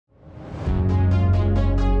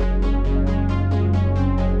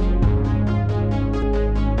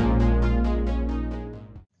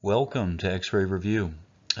Welcome to X-ray Review.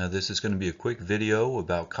 This is going to be a quick video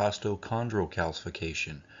about costochondral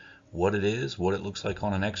calcification, what it is, what it looks like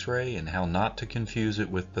on an X-ray, and how not to confuse it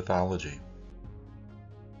with pathology.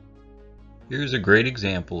 Here's a great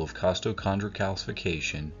example of costochondral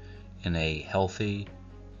calcification in a healthy,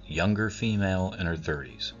 younger female in her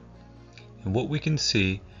 30s. And what we can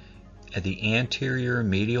see at the anterior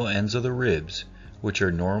medial ends of the ribs, which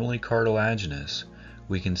are normally cartilaginous,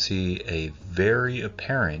 we can see a very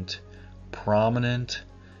apparent, prominent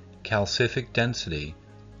calcific density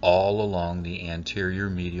all along the anterior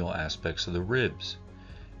medial aspects of the ribs,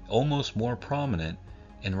 almost more prominent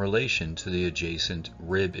in relation to the adjacent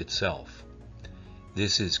rib itself.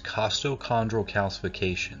 This is costochondral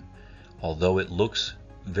calcification. Although it looks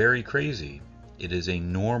very crazy, it is a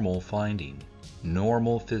normal finding,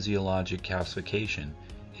 normal physiologic calcification.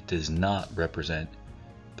 It does not represent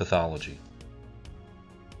pathology.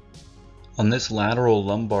 On this lateral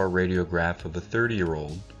lumbar radiograph of a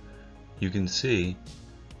 30-year-old, you can see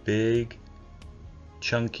big,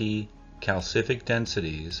 chunky calcific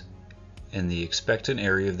densities in the expectant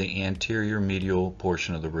area of the anterior medial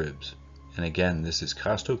portion of the ribs. And again, this is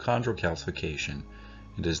costochondral calcification.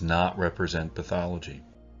 It does not represent pathology.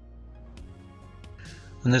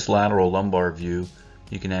 In this lateral lumbar view,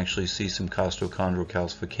 you can actually see some costochondral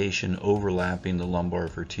calcification overlapping the lumbar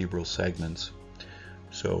vertebral segments.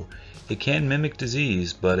 So it can mimic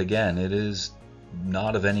disease, but again, it is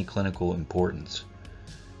not of any clinical importance.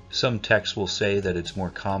 Some texts will say that it's more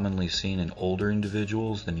commonly seen in older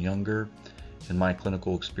individuals than younger. In my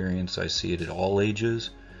clinical experience, I see it at all ages,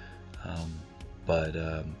 but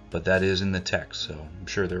that is in the text, so I'm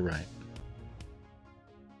sure they're right.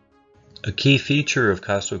 A key feature of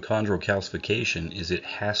costochondral calcification is it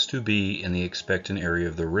has to be in the expectant area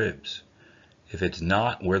of the ribs. If it's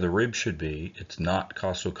not where the rib should be, it's not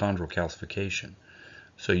costochondral calcification.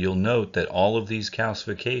 So you'll note that all of these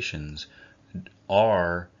calcifications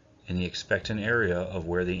are in the expectant area of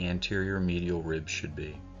where the anterior medial rib should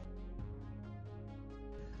be.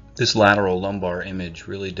 This lateral lumbar image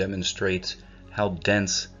really demonstrates how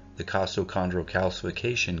dense the costochondral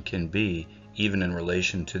calcification can be, even in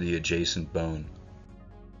relation to the adjacent bone.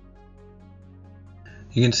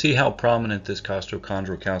 You can see how prominent this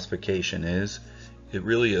costochondral calcification is. It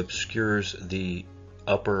really obscures the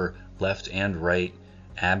upper left and right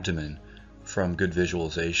abdomen from good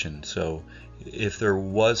visualization. So if there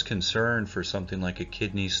was concern for something like a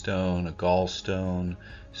kidney stone, a gallstone,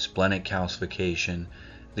 splenic calcification,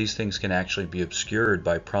 these things can actually be obscured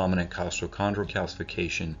by prominent costochondral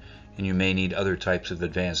calcification, and you may need other types of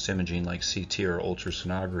advanced imaging like CT or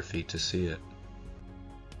ultrasonography to see it.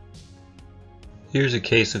 Here's a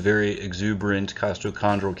case of very exuberant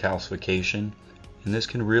costochondral calcification, and this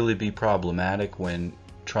can really be problematic when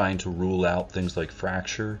trying to rule out things like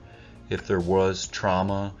fracture. If there was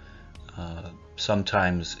trauma,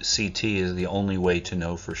 sometimes CT is the only way to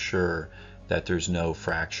know for sure that there's no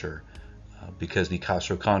fracture, because the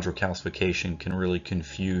costochondral calcification can really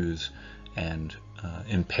confuse and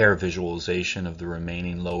impair visualization of the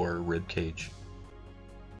remaining lower rib cage.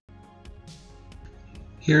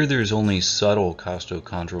 Here there's only subtle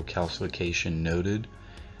costochondral calcification noted,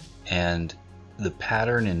 and the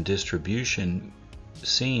pattern and distribution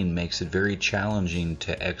seen makes it very challenging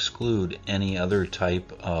to exclude any other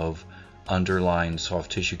type of underlying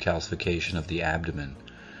soft tissue calcification of the abdomen.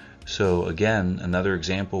 So again, another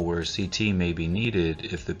example where CT may be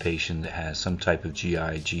needed if the patient has some type of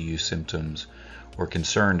GI/GU symptoms or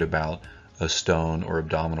concerned about a stone or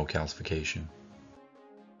abdominal calcification.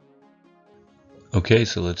 Okay,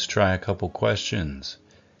 so let's try a couple questions.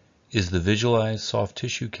 Is the visualized soft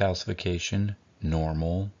tissue calcification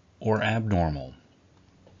normal or abnormal?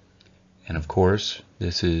 And of course,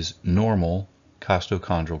 this is normal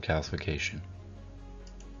costochondral calcification.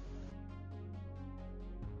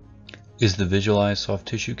 Is the visualized soft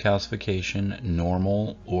tissue calcification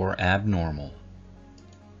normal or abnormal?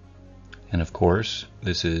 And of course,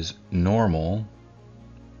 this is normal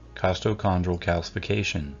costochondral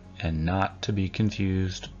calcification, and not to be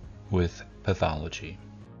confused with pathology.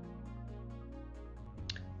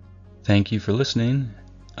 Thank you for listening.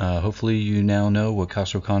 Hopefully you now know what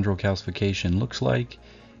costochondral calcification looks like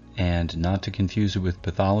and not to confuse it with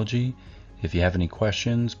pathology. If you have any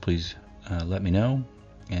questions, please let me know,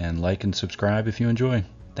 and like and subscribe if you enjoy.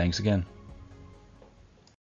 Thanks again.